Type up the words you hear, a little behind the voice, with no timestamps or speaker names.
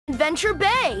Adventure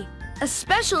Bay, a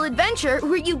special adventure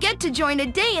where you get to join a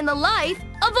day in the life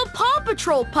of a Paw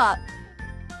Patrol pup.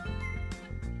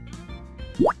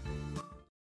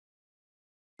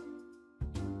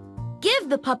 Give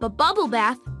the pup a bubble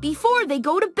bath before they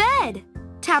go to bed.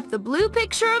 Tap the blue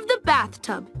picture of the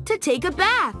bathtub to take a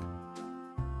bath.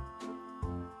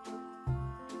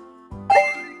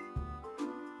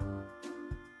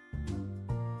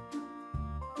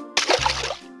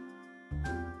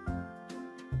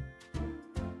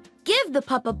 Give the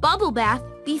pup a bubble bath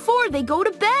before they go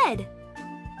to bed.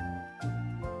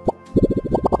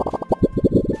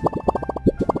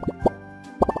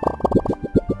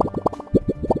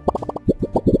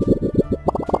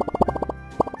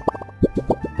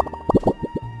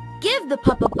 Give the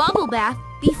pup a bubble bath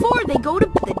before they go to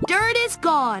bed. The dirt is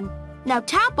gone. Now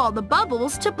tap all the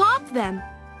bubbles to pop them.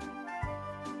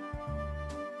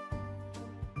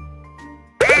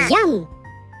 Yum!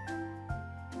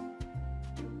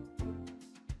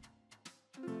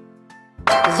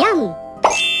 Yum!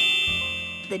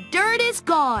 The dirt is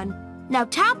gone. Now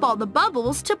tap all the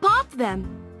bubbles to pop them.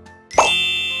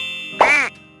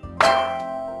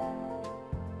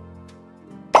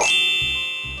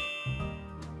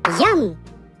 Yum!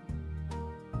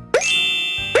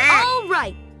 All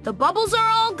right, the bubbles are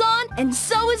all gone and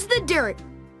so is the dirt.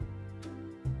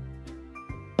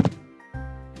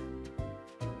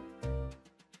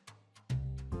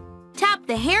 Tap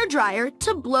the hairdryer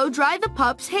to blow dry the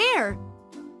pup's hair.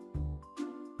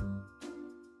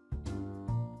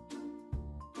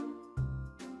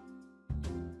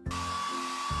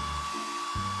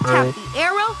 Tap the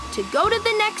arrow to go to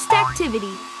the next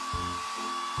activity.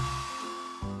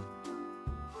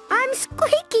 I'm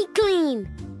squeaky clean!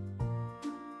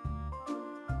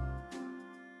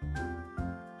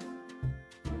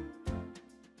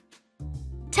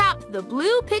 Tap the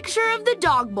blue picture of the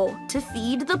dog bowl to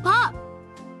feed the pup.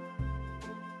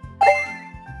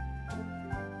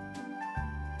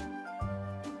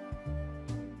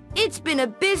 It's been a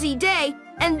busy day,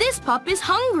 and this pup is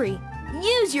hungry.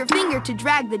 Use your finger to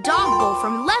drag the dog bowl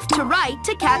from left to right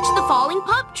to catch the falling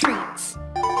pup treats.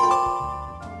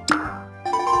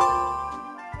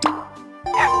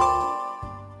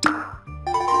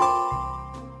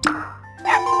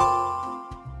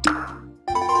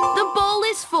 The bowl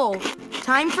is full.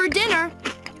 Time for dinner.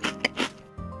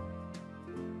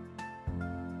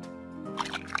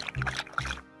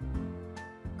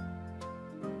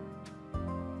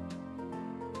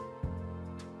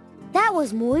 That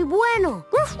was muy bueno.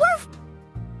 Woof, woof.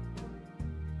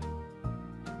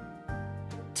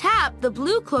 Tap the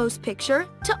blue clothes picture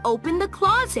to open the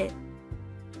closet.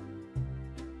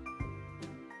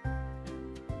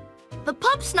 The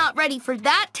pup's not ready for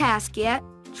that task yet.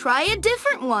 Try a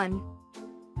different one.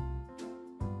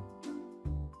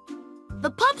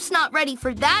 The pup's not ready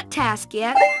for that task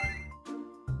yet.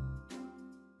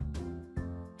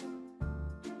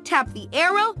 Tap the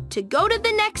arrow to go to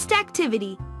the next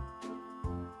activity.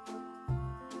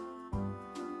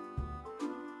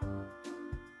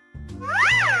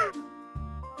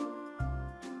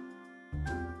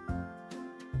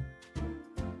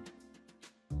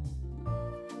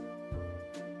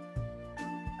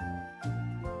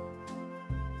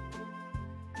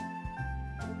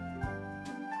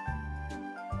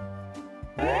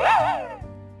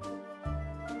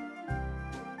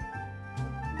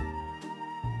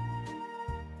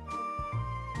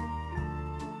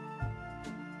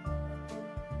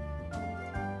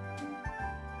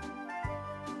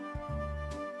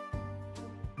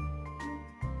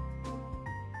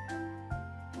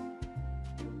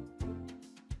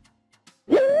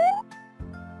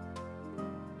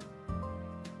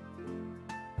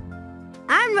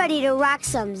 I'm ready to rock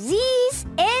some Z's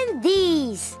and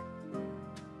these.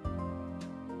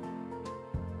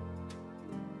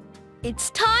 It's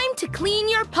time to clean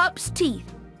your pup's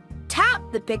teeth. Tap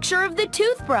the picture of the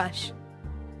toothbrush.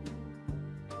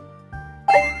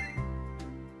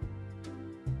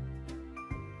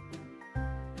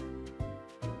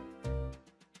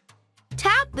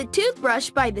 Tap the toothbrush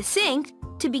by the sink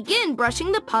to begin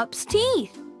brushing the pup's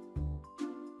teeth.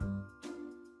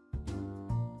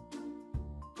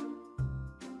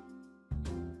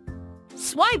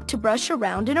 Swipe to brush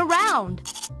around and around.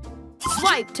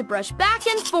 Swipe to brush back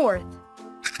and forth.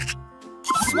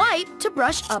 Swipe to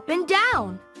brush up and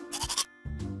down.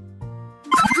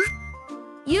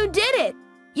 You did it!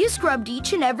 You scrubbed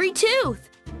each and every tooth.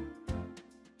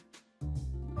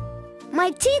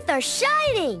 My teeth are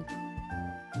shining!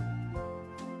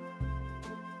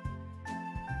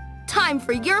 Time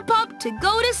for your pup to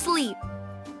go to sleep.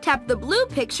 Tap the blue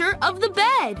picture of the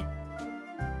bed.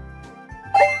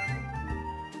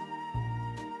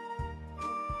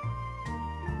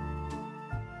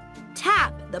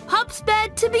 the pup's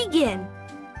bed to begin.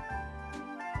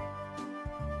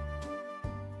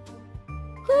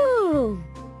 Whew.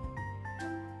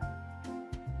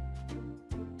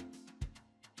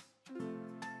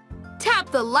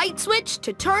 Tap the light switch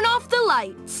to turn off the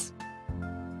lights.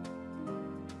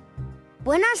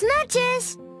 Buenas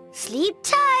noches. Sleep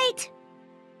tight.